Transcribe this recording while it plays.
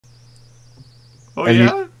Oh, And you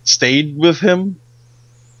yeah? stayed with him?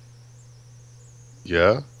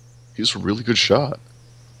 Yeah, he's a really good shot.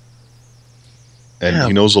 And Yeah.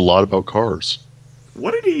 he knows a lot about cars.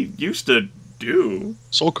 What did he used to do?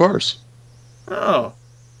 Sold cars. Oh.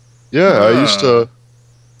 Yeah, Huh.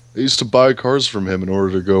 I used to buy cars from him in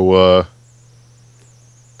order to go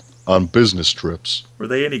on business trips. Were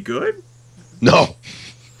they any good? No.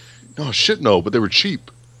 No, shit no, but they were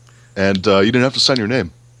cheap. And you didn't have to sign your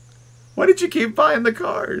name. Why did you keep buying the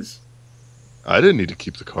cars? I didn't need to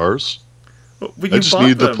keep the cars. Well, I you just bought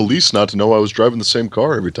needed the them. police not to know I was driving the same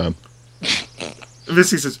car every time.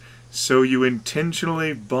 Missy says, so you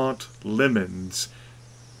intentionally bought lemons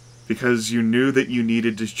because you knew that you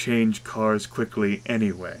needed to change cars quickly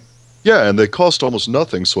anyway. Yeah, and they cost almost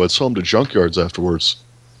nothing, so I'd sell them to junkyards afterwards.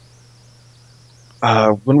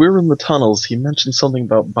 When we were in the tunnels, he mentioned something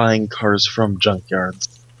about buying cars from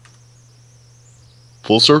junkyards.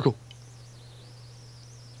 Full circle.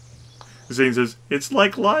 Zane says, it's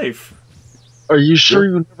like life. Are you sure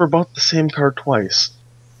Yep. you never bought the same car twice?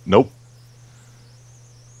 Nope.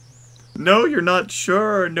 No, you're not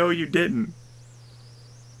sure. No, you didn't.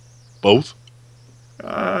 Both?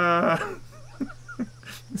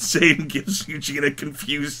 Zane gives Eugene a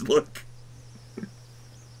confused look.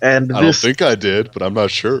 And I don't think I did, but I'm not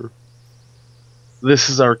sure. this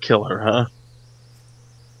is our killer, huh?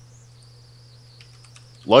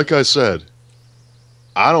 Like I said,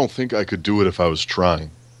 I don't think I could do it if I was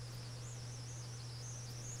trying.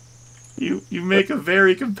 You make a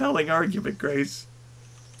very compelling argument, Grace.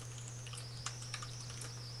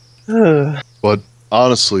 But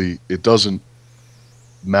honestly, it doesn't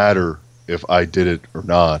matter if I did it or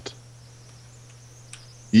not.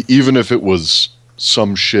 Even if it was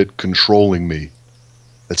some shit controlling me,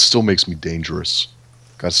 that still makes me dangerous.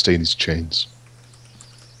 Gotta stay in these chains.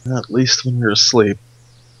 At least when you're asleep.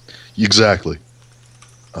 Exactly.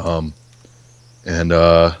 And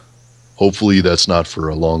hopefully that's not for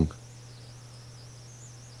a long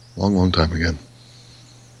time again.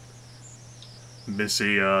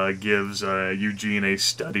 Missy gives Eugene a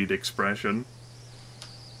studied expression.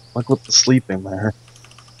 Like with the sleeping there.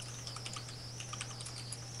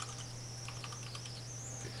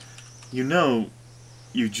 You know,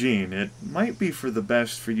 Eugene, it might be for the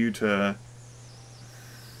best for you to...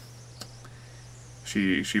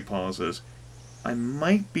 She pauses. I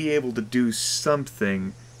might be able to do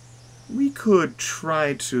something. We could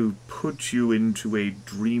try to put you into a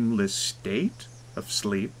dreamless state of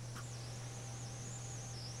sleep.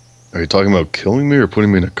 Are you talking about killing me or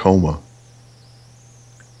putting me in a coma?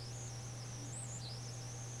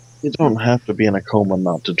 You don't have to be in a coma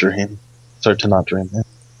not to dream. Sorry, to not dream. Yeah.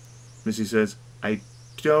 Missy says, I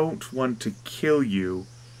don't want to kill you,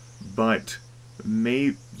 but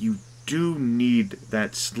you do need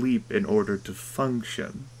that sleep in order to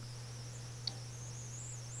function.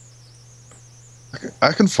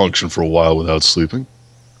 I can function for a while without sleeping.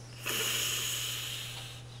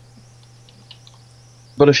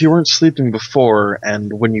 But if you weren't sleeping before,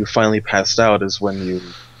 and when you finally passed out is when you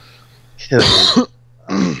killed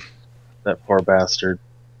that poor bastard,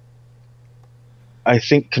 I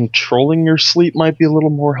think controlling your sleep might be a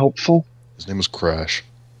little more helpful. His name was Crash.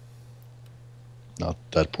 Not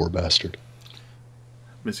that poor bastard.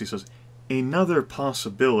 Missy says, another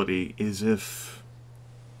possibility is if...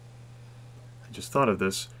 I just thought of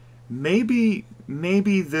this. Maybe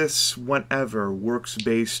this whatever works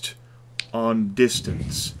based on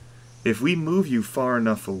distance. If we move you far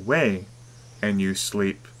enough away and you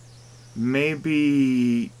sleep,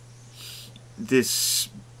 maybe this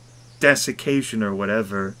desiccation or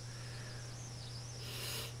whatever,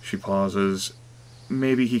 she pauses,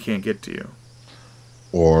 maybe he can't get to you.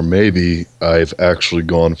 Or maybe I've actually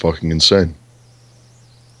gone fucking insane.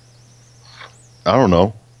 I don't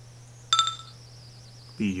know.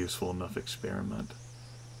 Be a useful enough experiment.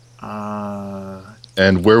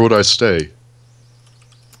 And where would I stay?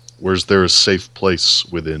 Where's there a safe place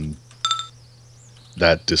within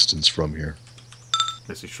that distance from here?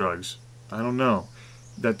 Missy shrugs. I don't know.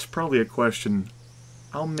 That's probably a question.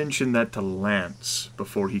 I'll mention that to Lance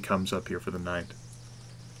before he comes up here for the night.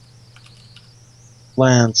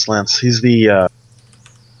 Lance, he's the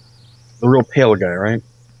real pale guy, right?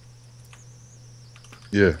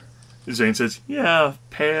 Yeah. Zane says, yeah,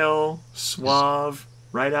 pale, suave,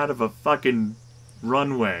 right out of a fucking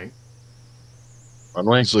runway.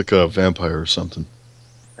 Runway? He's like a vampire or something.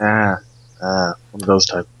 One of those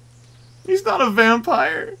type. He's not a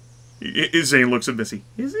vampire. Zane looks at Missy.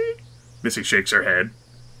 Is he? Missy shakes her head.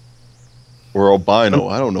 Or albino.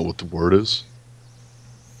 I don't know what the word is.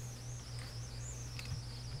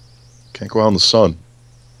 Can't go out in the sun.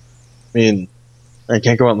 I mean, I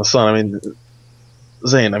can't go out in the sun. I mean,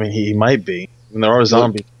 Zane, I mean, he might be. I mean, there are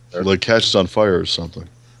zombies. Like catches on fire or something.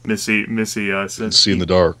 Missy And says see in the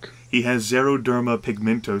dark. he has Xeroderma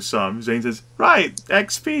pigmentosum. Zane says, right,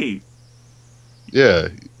 XP. Yeah,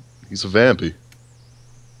 he's a vampy.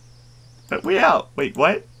 But we out. Wait,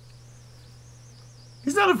 what?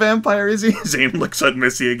 He's not a vampire, is he? Zane looks at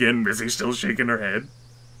Missy again. Missy's still shaking her head.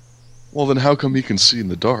 Well, then how come he can see in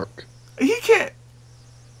the dark? He can't.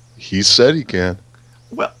 He said he can.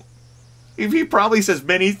 Well, he probably says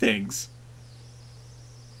many things.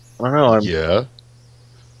 I don't know. Yeah.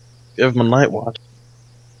 Give him a night watch.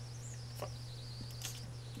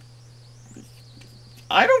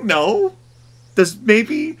 I don't know. Does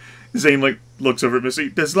maybe Zane looks over at Missy?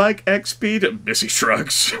 Does XP? Missy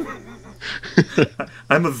shrugs.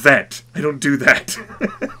 I'm a vet. I don't do that.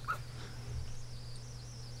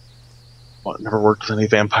 What, never worked with any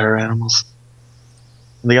vampire animals?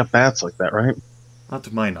 They got bats like that, right? Not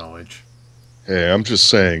to my knowledge. Hey, I'm just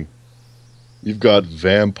saying. You've got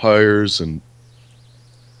vampires and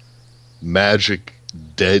magic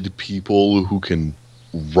dead people who can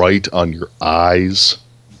write on your eyes.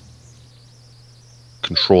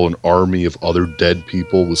 Control an army of other dead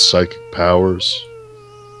people with psychic powers.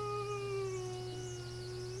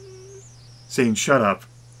 Zane, shut up.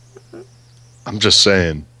 I'm just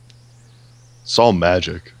saying. It's all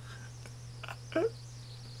magic.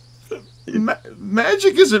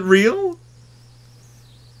 Magic isn't real?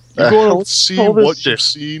 You go and see all this what shit. you've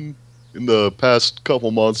seen in the past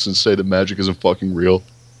couple months and say that magic isn't fucking real?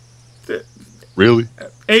 Really?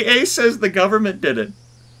 AA says the government did it.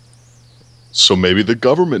 So maybe the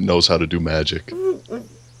government knows how to do magic.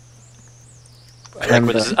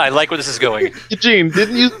 I like where this is going. Eugene,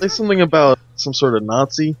 didn't you say something about some sort of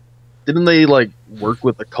Nazi? Didn't they, work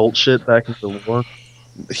with occult shit back in the war?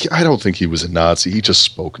 I don't think he was a Nazi. He just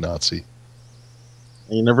spoke Nazi.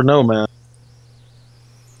 You never know, man.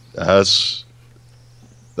 That's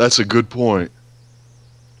a good point.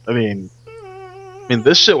 I mean,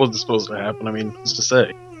 this shit wasn't supposed to happen. I mean, what's to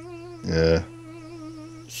say? Yeah.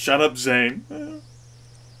 Shut up, Zane.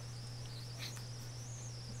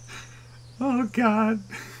 Oh, God.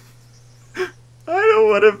 I don't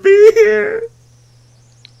want to be here.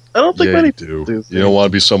 I don't think Yeah, many you do. do. You don't want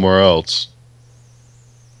to be somewhere else.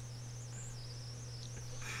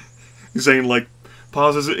 Zane,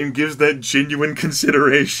 pauses it and gives that genuine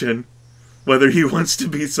consideration whether he wants to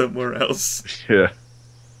be somewhere else. Yeah.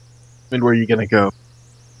 I mean, where are you gonna go?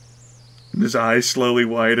 And his eyes slowly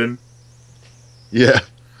widen. Yeah.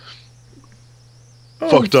 Oh,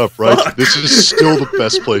 Fucked up, right? fuck. This is still the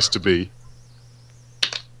best place to be.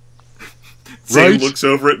 Zane Right? looks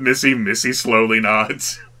over at Missy. Missy slowly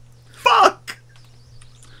nods. Fuck!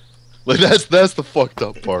 That's the fucked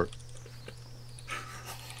up part.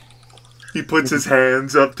 He puts his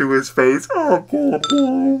hands up to his face. Oh,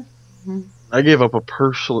 God. I gave up a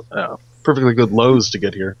perfectly good Lowe's to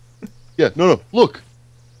get here. Yeah, no. Look.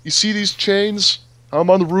 You see these chains? How I'm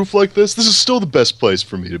on the roof like this? This is still the best place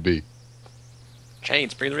for me to be.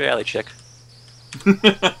 Chains, bring the reality check.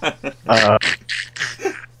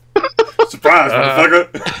 Surprise, motherfucker!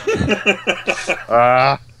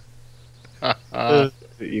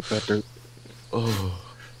 Eat better. Oh.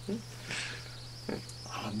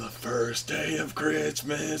 On the first day of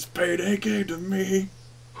Christmas, payday came to me.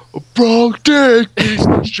 A broke dick is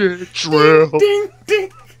a shit trail. Ding,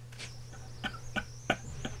 ding.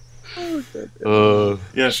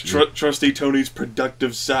 Yes, Trusty Tony's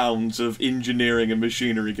productive sounds of engineering and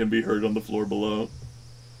machinery can be heard on the floor below.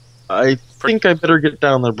 I think I better get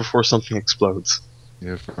down there before something explodes.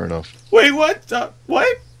 Yeah, fair enough. Wait, what?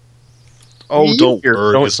 What? Oh, You don't here,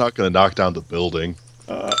 worry. don't- It's not going to knock down the building.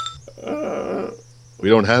 We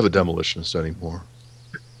don't have a demolitionist anymore.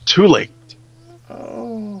 Too late.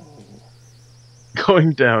 Oh.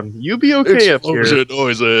 Going down. You be okay up here. Explosion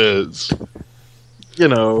noises. You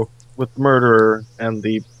know, with the murderer and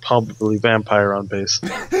the probably vampire on base.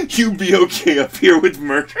 You be okay up here with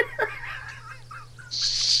murder?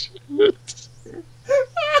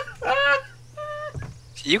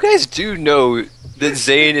 You guys do know that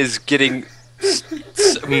Zane is getting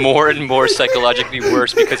more and more psychologically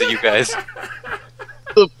worse because of you guys.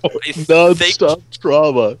 Non-stop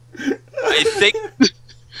trauma. I think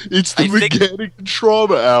It's the I think- MacGannigan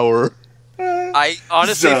trauma hour. I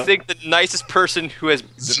honestly Zuh. think the nicest person who's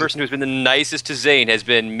been the nicest to Zane has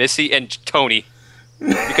been Missy and Tony,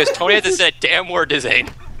 because Tony hasn't said a damn word to Zane.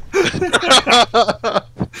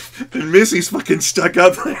 And Missy's fucking stuck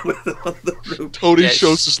up there with him on the roof. Tony Yes.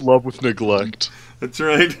 shows his love with neglect. That's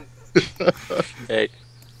right. Hey,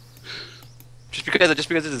 just because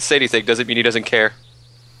he doesn't say anything doesn't mean he doesn't care.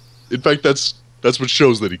 In fact, that's That's what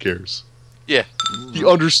shows that he cares. Yeah. He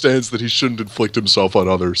understands that he shouldn't inflict himself on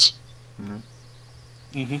others.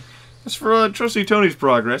 Mm-hmm. As for Trusty Tony's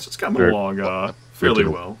progress, it's coming along fairly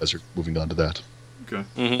well. As you're moving on to that. Okay.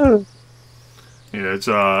 Mm-hmm. Yeah,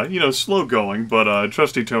 it's slow going, but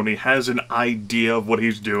Trusty Tony has an idea of what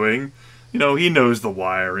he's doing. He knows the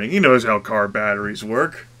wiring. He knows how car batteries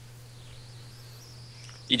work.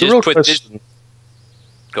 You The just real put question, this.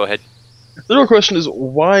 Go ahead. the real question is,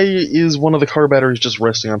 why is one of the car batteries just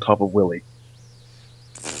resting on top of Willie?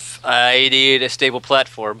 I need a stable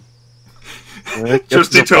platform.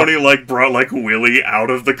 Trusty Tony brought Willie out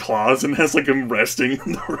of the claws and has him resting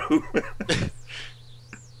in the room.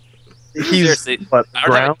 He's Seriously, but I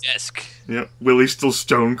don't have ground. a desk. Yeah, Willie's still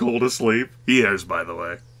stone cold asleep. He is, by the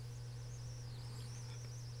way.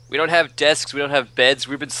 We don't have desks. We don't have beds.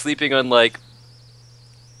 We've been sleeping on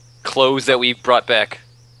clothes that we brought back.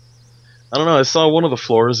 I don't know. I saw one of the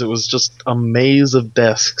floors. It was just a maze of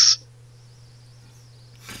desks.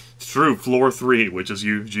 It's true. Floor 3, which is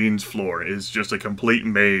Eugene's floor, is just a complete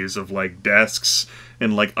maze of desks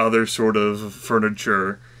and other sort of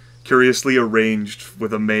furniture, curiously arranged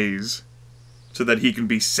with a maze, so that he can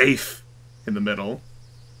be safe in the middle.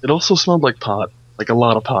 It also smelled like pot, like a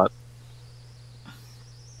lot of pot.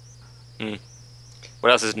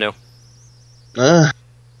 What else is new?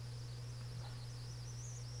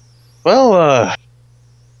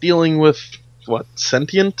 Dealing with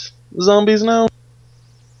sentient zombies now.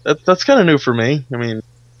 That's kind of new for me. I mean,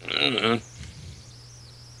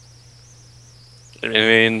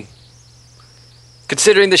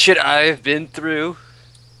 Considering the shit I've been through,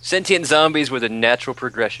 sentient zombies were the natural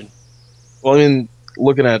progression. well,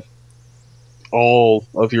 looking at all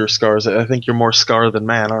of your scars, I think you're more scar than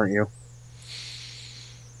man, aren't you?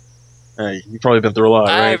 You've probably been through a lot,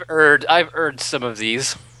 right? I've earned some of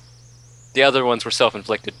these. The other ones were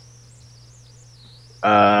self-inflicted.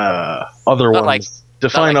 Other Not ones.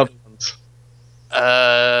 Define not other ones.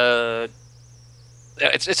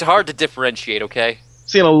 It's hard to differentiate, okay?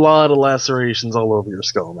 Seeing a lot of lacerations all over your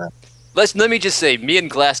skull, man. Let me just say, me and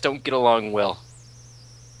Glass don't get along well.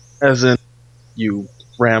 As in, you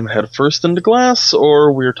ram headfirst into glass,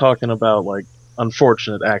 or we're talking about,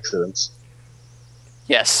 unfortunate accidents?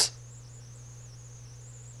 Yes.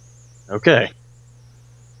 Okay.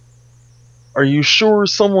 Are you sure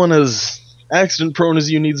someone as accident-prone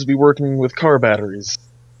as you needs to be working with car batteries?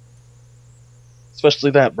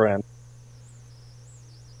 Especially that brand.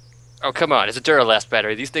 Oh, come on. It's a Duralast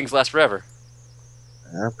battery. These things last forever.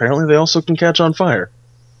 Apparently they also can catch on fire.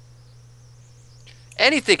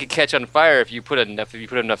 Anything can catch on fire if you put enough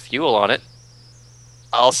fuel on it.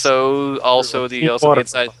 Also the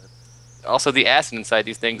acid inside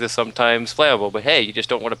these things is sometimes flammable. But hey, you just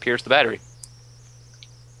don't want to pierce the battery.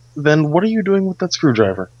 Then what are you doing with that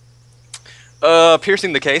screwdriver?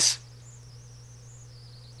 Piercing the case.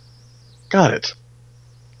 Got it.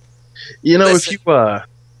 You know, Listen. if you,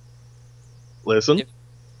 listen?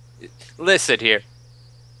 Listen here.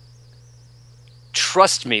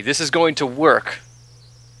 Trust me, this is going to work.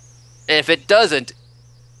 And if it doesn't,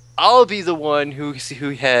 I'll be the one who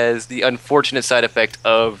has the unfortunate side effect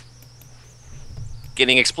of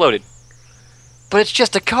getting exploded. But it's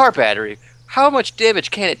just a car battery. How much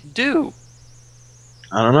damage can it do?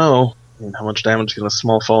 I don't know. How much damage can a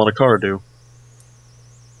small fall in a car do?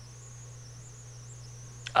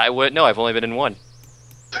 I wouldn't know. I've only been in one.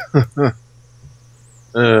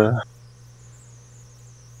 Now,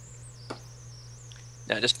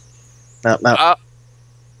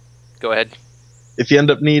 Go ahead. if you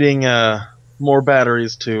end up needing more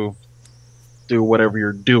batteries to do whatever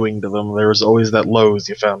you're doing to them, there's always that Lowe's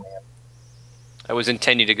you found me in. I was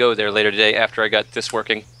intending to go there later today after I got this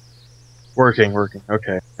working. Working,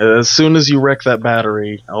 okay. As soon as you wreck that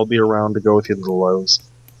battery, I'll be around to go with you to the Lowe's.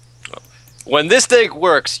 When this thing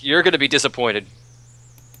works, you're going to be disappointed.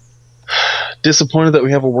 Disappointed that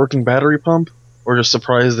we have a working battery pump, or just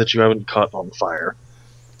surprised that you haven't caught on fire?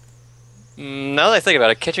 Now that I think about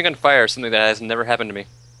it, catching on fire is something that has never happened to me.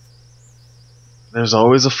 There's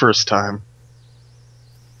always a first time.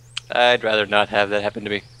 I'd rather not have that happen to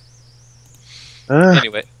me.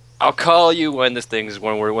 Anyway, I'll call you when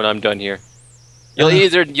when I'm done here. You'll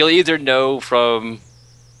either know from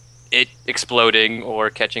it exploding or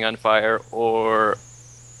catching on fire, or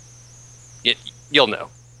you'll know.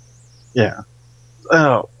 Yeah.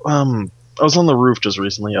 Oh, I was on the roof just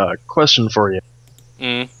recently. Question for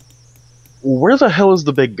you. Where the hell is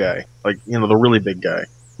the big guy? The really big guy.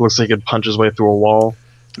 Looks like he could punch his way through a wall.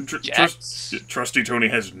 Trusty Tony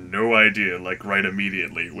has no idea, right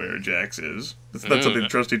immediately, where Jax is. That's something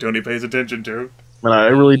Trusty Tony pays attention to. And I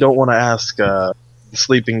really don't want to ask the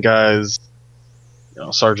sleeping guy's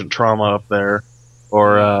Sergeant Trauma up there,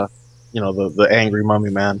 or the angry mummy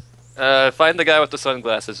man. Find the guy with the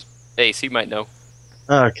sunglasses. Ace, he might know.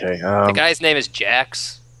 Okay, The guy's name is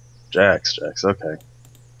Jax. Jax. Okay.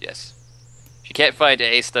 Yes. If you can't find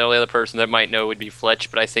Ace, the only other person that might know would be Fletch,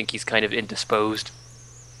 but I think he's kind of indisposed.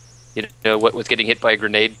 You know, what with getting hit by a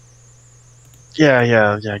grenade.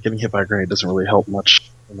 Yeah. Getting hit by a grenade doesn't really help much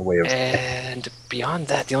in the way of. And beyond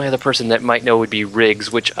that, the only other person that might know would be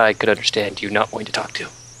Riggs, which I could understand you not wanting to talk to.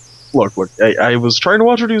 Look. I was trying to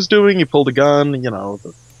watch what he was doing. He pulled a gun.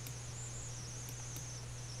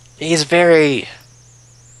 He's very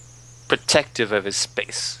protective of his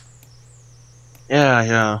space.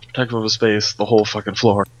 Yeah. Protective of his space. The whole fucking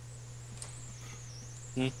floor.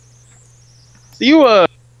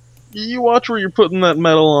 You watch where you're putting that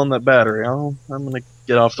metal on that battery. I'm gonna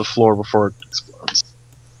get off the floor before it explodes.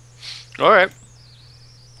 All right.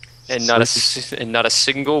 And not a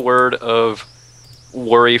single word of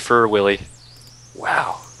worry for Willie.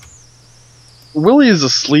 Wow. Willie is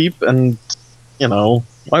asleep, and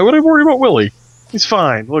why would I worry about Willie? He's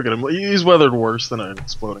fine. Look at him. He's weathered worse than an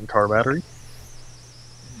exploding car battery.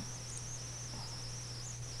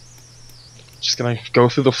 Just gonna go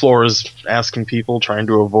through the floors, asking people, trying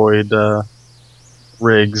to avoid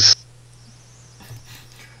Riggs.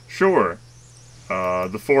 Sure.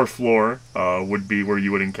 The fourth floor would be where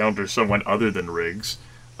you would encounter someone other than Riggs.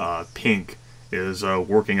 Pink is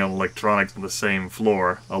working on electronics on the same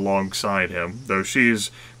floor alongside him, though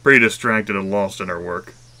she's pretty distracted and lost in her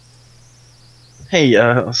work. Hey,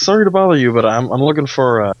 sorry to bother you, but I'm looking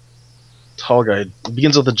for a tall guy. It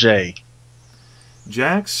begins with a J.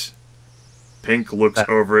 Jax? Pink looks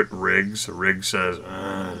over at Riggs. Riggs says,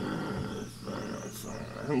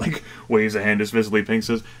 like, waves a hand dismissively. Pink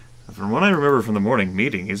says, from what I remember from the morning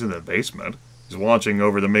meeting, he's in the basement. He's watching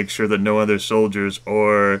over to make sure that no other soldiers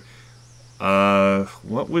or,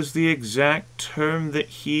 what was the exact term that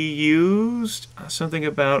he used? Something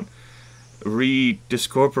about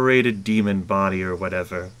rediscorporated demon body or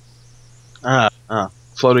whatever.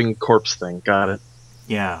 Floating corpse thing. Got it.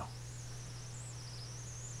 Yeah.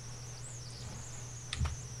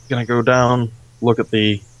 Gonna go down, look at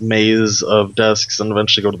the maze of desks, and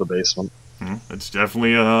eventually go to the basement. It's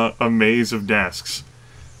definitely a maze of desks.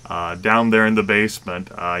 Down there in the basement,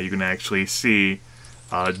 you can actually see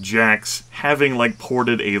Jax having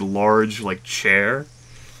ported a large chair,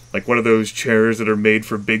 like one of those chairs that are made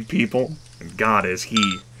for big people. And God, is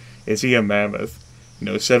he a mammoth?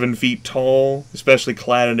 7 feet tall, especially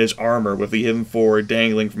clad in his armor with the M4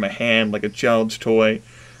 dangling from a hand like a child's toy.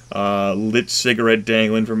 Lit cigarette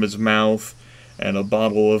dangling from his mouth, and a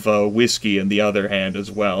bottle of whiskey in the other hand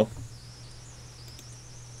as well.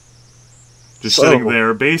 Just sitting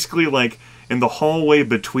there, basically in the hallway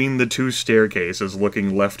between the two staircases,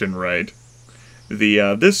 looking left and right.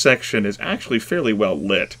 This section is actually fairly well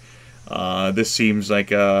lit. This seems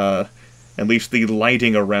like at least the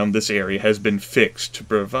lighting around this area has been fixed to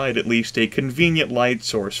provide at least a convenient light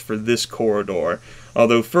source for this corridor.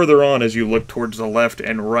 Although further on, as you look towards the left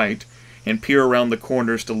and right, and peer around the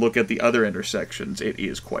corners to look at the other intersections, it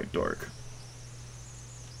is quite dark.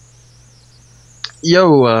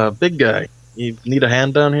 Yo, big guy, you need a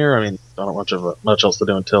hand down here? I mean, I don't have much else to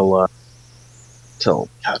do until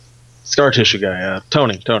scar tissue guy,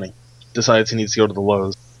 Tony, decides he needs to go to the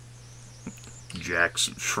Lowe's.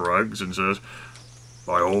 Jax shrugs and says,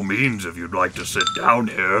 by all means, if you'd like to sit down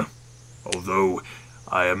here. Although,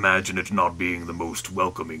 I imagine it not being the most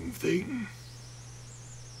welcoming thing.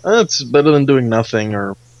 It's better than doing nothing,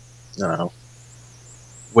 or,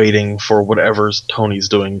 waiting for whatever Tony's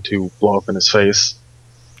doing to blow up in his face.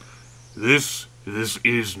 This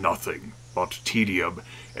is nothing but tedium,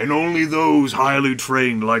 and only those highly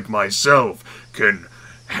trained like myself can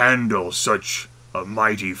handle such a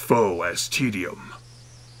mighty foe as tedium.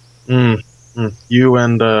 You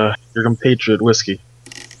and your compatriot Whiskey.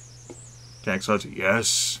 Jack says,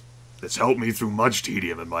 yes, it's helped me through much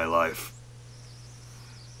tedium in my life.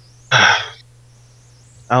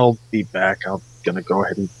 I'll be back. I'm gonna go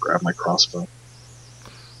ahead and grab my crossbow.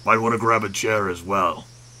 Might want to grab a chair as well.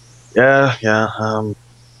 Yeah.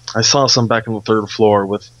 I saw some back on the third floor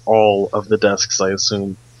with all of the desks, I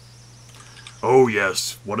assume. Oh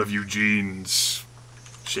yes, one of Eugene's.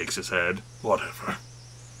 Shakes his head. Whatever.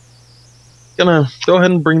 Gonna go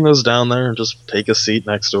ahead and bring those down there and just take a seat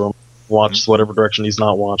next to him. Watch whatever direction he's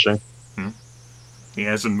not watching. He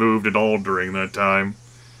hasn't moved at all during that time.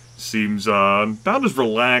 Seems about as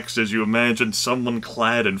relaxed as you imagine someone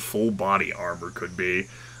clad in full body armor could be.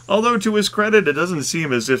 Although, to his credit, it doesn't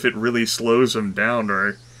seem as if it really slows him down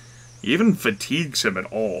or even fatigues him at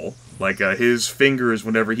all. Like his fingers,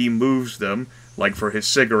 whenever he moves them, like for his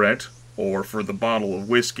cigarette, or for the bottle of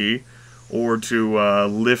whiskey, or to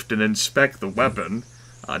lift and inspect the weapon,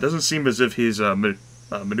 doesn't seem as if his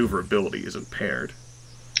maneuverability is impaired.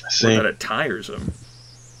 I see. Or that it tires him.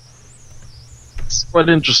 It's quite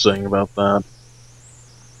interesting about that.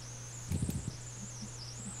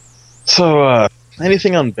 So,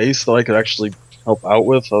 anything on base that I could actually help out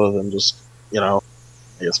with, other than just, I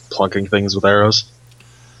guess plunking things with arrows?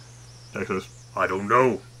 I don't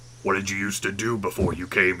know. What did you used to do before you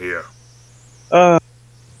came here?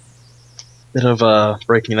 Bit of,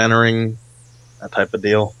 breaking and entering, that type of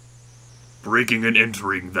deal. Breaking and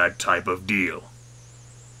entering that type of deal.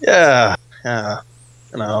 Yeah,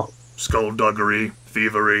 Skullduggery,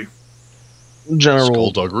 thievery. General...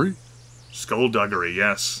 Skullduggery? Skullduggery,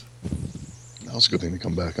 yes. That was a good thing to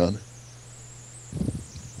come back on.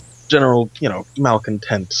 General,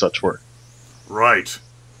 malcontent such work. Right.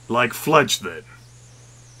 Like Fletch, then.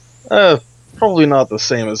 Probably not the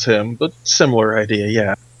same as him, but similar idea,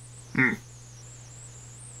 yeah.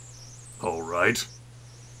 Alright.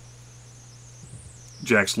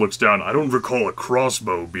 Jax looks down. I don't recall a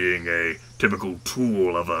crossbow being a typical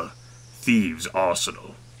tool of a thieves'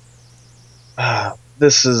 arsenal.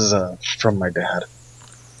 This is, from my dad.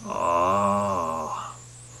 Ah.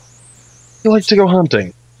 He liked to go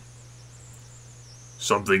hunting.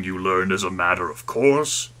 Something you learned as a matter of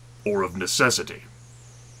course, or of necessity?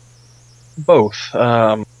 Both.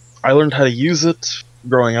 I learned how to use it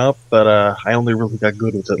growing up, but, I only really got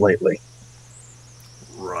good with it lately.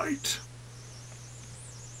 Right.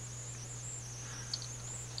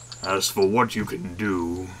 As for what you can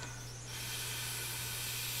do...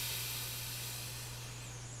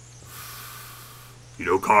 You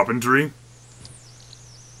know carpentry?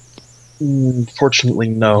 Fortunately,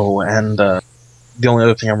 no, and, the only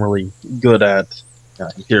other thing I'm really good at,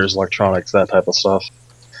 computers, electronics, that type of stuff.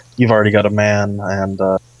 You've already got a man, and,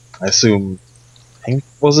 I assume Hank,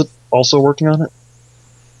 was it, also working on it?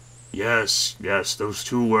 Yes, those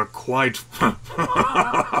two work quite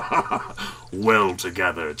well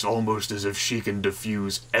together. It's almost as if she can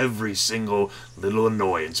diffuse every single little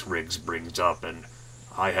annoyance Riggs brings up, and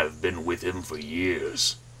I have been with him for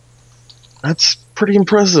years. That's pretty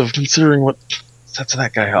impressive, considering what sets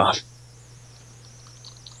that guy off.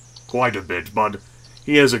 Quite a bit, but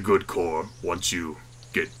he has a good core once you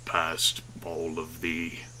get past all of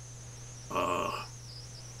the,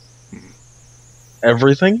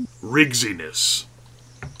 Everything? Riggsiness.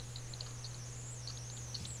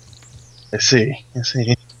 I see.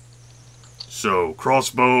 So,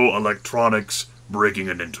 crossbow, electronics, breaking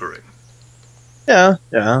and entering. Yeah.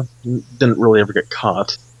 Didn't really ever get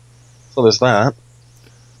caught. So there's that.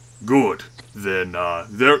 Good. Then,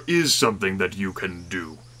 there is something that you can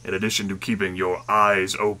do, in addition to keeping your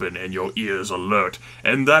eyes open and your ears alert,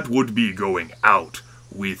 and that would be going out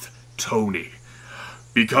with Tony.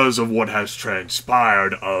 Because of what has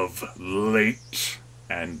transpired of late,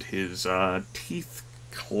 and his, teeth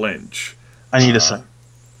clench. I need a second.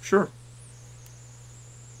 Sure.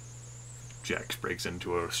 Jax breaks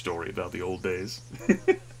into a story about the old days.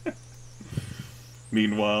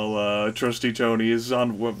 Meanwhile, Trusty Tony is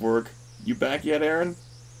on work. You back yet, Aaron?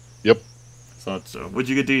 Yep. Thought so. What'd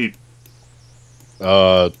you get to eat?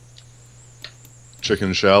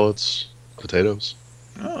 Chicken shallots, potatoes.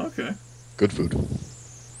 Oh, okay. Good food.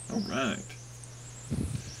 Alright.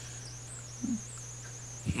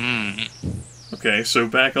 Okay, so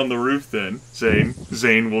back on the roof then,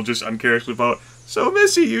 Zane will just uncharacteristically follow. So,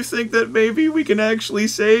 Missy, you think that maybe we can actually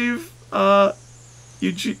save,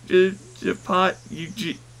 Eugene,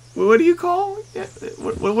 Eugene, what do you call it?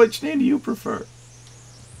 Which name do you prefer?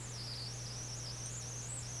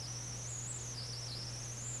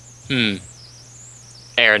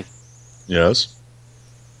 Aaron, Yes?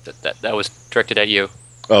 that was directed at you.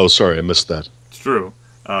 Oh, sorry, I missed that. It's true.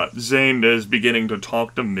 Zane is beginning to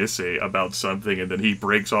talk to Missy about something, and then he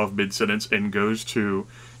breaks off mid-sentence and goes to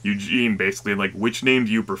Eugene, basically, like, which name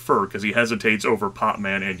do you prefer? Because he hesitates over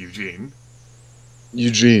Potman and Eugene.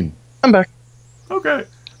 Eugene. I'm back. Okay.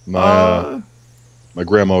 My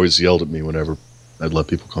grandma always yelled at me whenever I'd let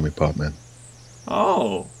people call me Potman.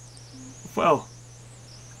 Oh. Well.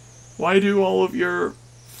 Why do all of your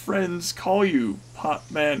friends call you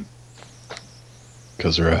Potman?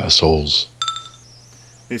 Because they're assholes.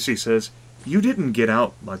 Missy says, you didn't get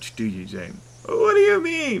out much, do you, Zane? What do you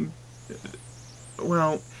mean?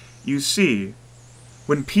 Well, you see,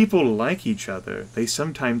 when people like each other, they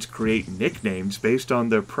sometimes create nicknames based on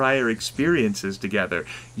their prior experiences together.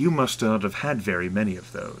 You must not have had very many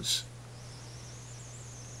of those.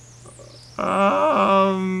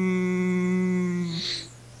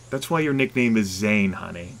 That's why your nickname is Zane,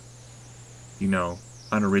 honey. You know,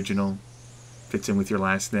 unoriginal. Fits in with your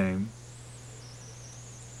last name.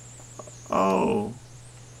 Oh.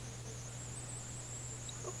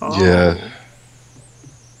 Oh. Yeah.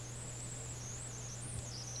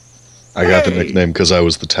 I got the nickname because I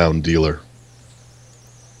was the town dealer.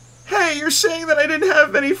 Hey, you're saying that I didn't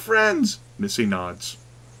have many friends? Missy nods.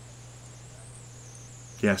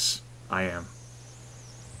 Yes, I am.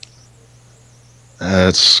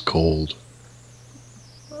 That's cold.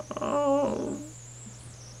 Oh.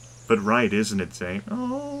 But right, isn't it, Zane?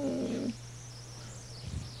 Oh.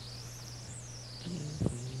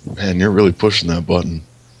 Man, you're really pushing that button.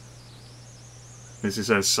 Missy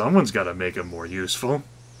says someone's got to make him more useful.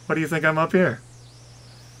 Why do you think I'm up here?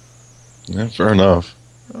 Yeah, fair enough.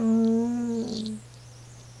 Oh.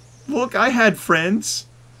 Look, I had friends.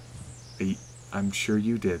 I'm sure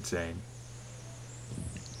you did, Zane.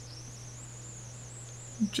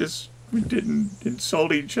 We didn't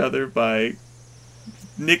insult each other by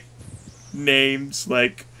nicknames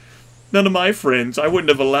like none of my friends. I wouldn't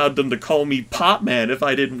have allowed them to call me Potman if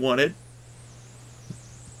I didn't want it.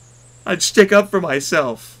 I'd stick up for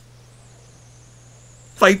myself.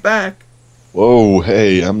 Fight back. Whoa,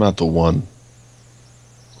 hey, I'm not the one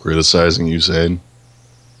criticizing you, Zane.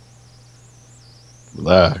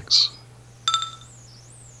 Relax.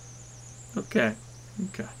 Okay.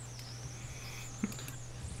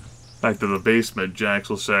 Back to the basement, Jax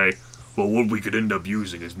will say, well, what we could end up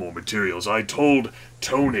using is more materials. I told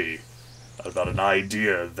Tony about an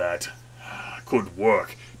idea that could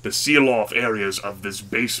work to seal off areas of this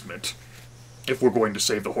basement if we're going to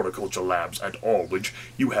save the horticulture labs at all, which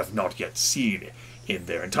you have not yet seen in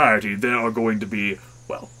their entirety. They are going to be,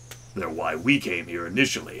 well, they're why we came here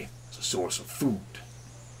initially, as a source of food.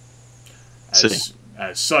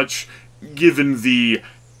 As such, given the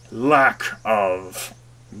lack of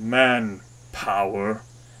manpower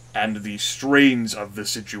and the strains of the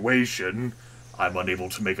situation, I'm unable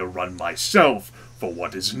to make a run myself for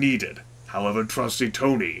what is needed. However, Trusty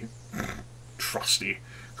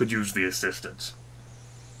could use the assistance.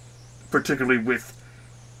 Particularly with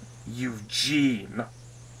Eugene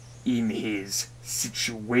in his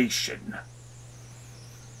situation.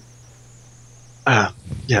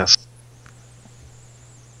 Yes.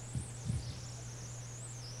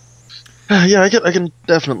 Yeah, I can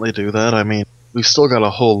definitely do that. I mean, we've still got a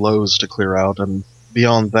whole Lowe's to clear out, and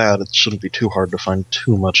beyond that, it shouldn't be too hard to find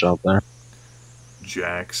too much out there.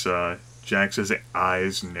 Jax's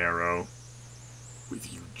eyes narrow.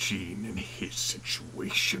 With Eugene in his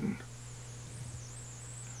situation.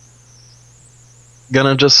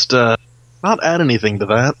 Gonna just, not add anything to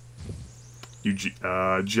that.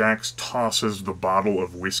 Jax tosses the bottle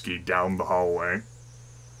of whiskey down the hallway.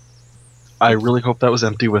 I really hope that was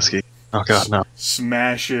empty whiskey. Oh god, no.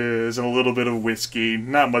 Smashes and a little bit of whiskey.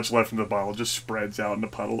 Not much left in the bottle. Just spreads out in a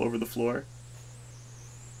puddle over the floor.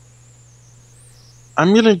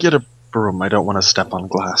 I'm gonna get a broom. I don't want to step on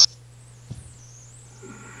glass.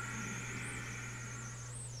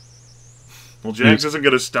 Well, Jax isn't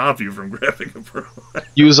going to stop you from grabbing a broom.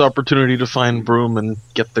 Use opportunity to find broom and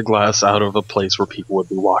get the glass out of a place where people would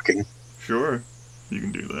be walking. Sure, you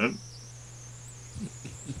can do that.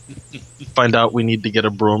 Find out we need to get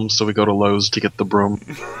a broom, so we go to Lowe's to get the broom.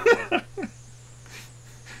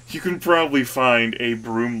 You can probably find a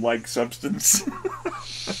broom-like substance.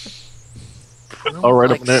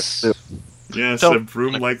 Alright, I'm gonna... Yes, a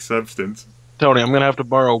broom-like substance. Tony, I'm gonna have to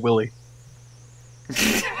borrow Willie.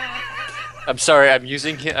 I'm sorry, I'm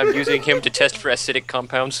using him to test for acidic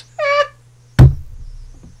compounds.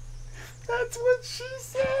 That's what she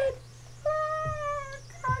said. Oh,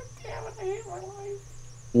 God damn it, I hate my life.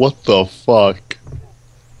 What the fuck?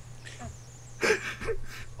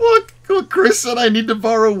 Look, Chris said I need to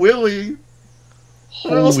borrow Willie.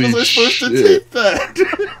 How else was I supposed to take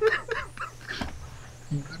that?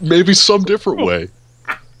 Maybe some different way.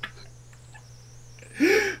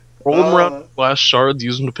 Roll them around glass shards,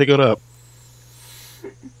 use them to pick it up.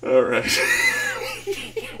 Alright.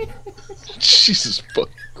 Jesus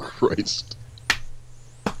fucking Christ.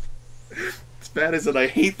 As bad as it, I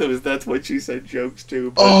hate those That's What She Said jokes too.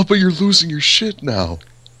 But but you're losing your shit now.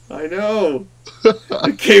 I know.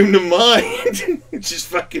 It came to mind. It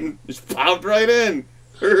just popped right in.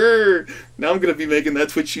 Now I'm gonna be making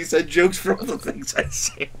That's What She Said jokes for all the things I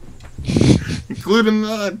say. Including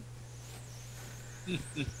that.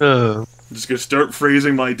 I'm just gonna start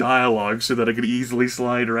phrasing my dialogue so that I could easily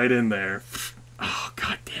slide right in there. Oh,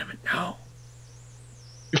 god damn it, no.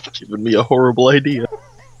 You're giving me a horrible idea.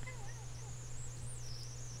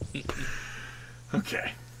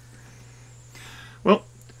 Okay. Well,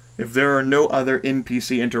 if there are no other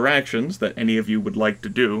NPC interactions that any of you would like to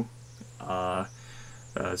do,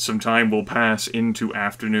 some time will pass into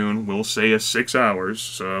afternoon. We'll say 6 hours,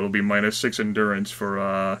 so it'll be -6 endurance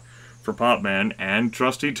for Potman, and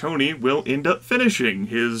Trusty Tony will end up finishing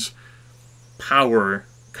his power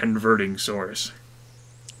converting source.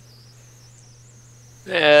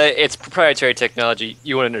 It's proprietary technology.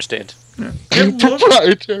 You won't understand. Yeah.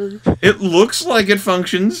 Proprietary. It looks like it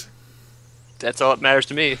functions. That's all that matters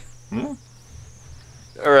to me. Hmm.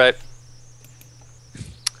 Alright.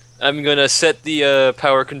 I'm gonna set the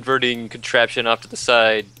power converting contraption off to the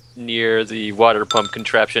side near the water pump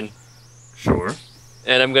contraption. Sure.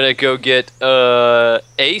 And I'm gonna go get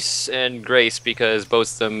Ace and Grace because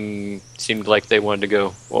both of them seemed like they wanted to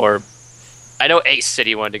go. Or I know Ace said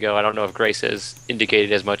he wanted to go. I don't know if Grace has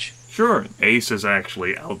indicated as much. Sure. Ace is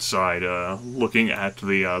actually outside looking at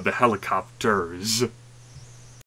the helicopters.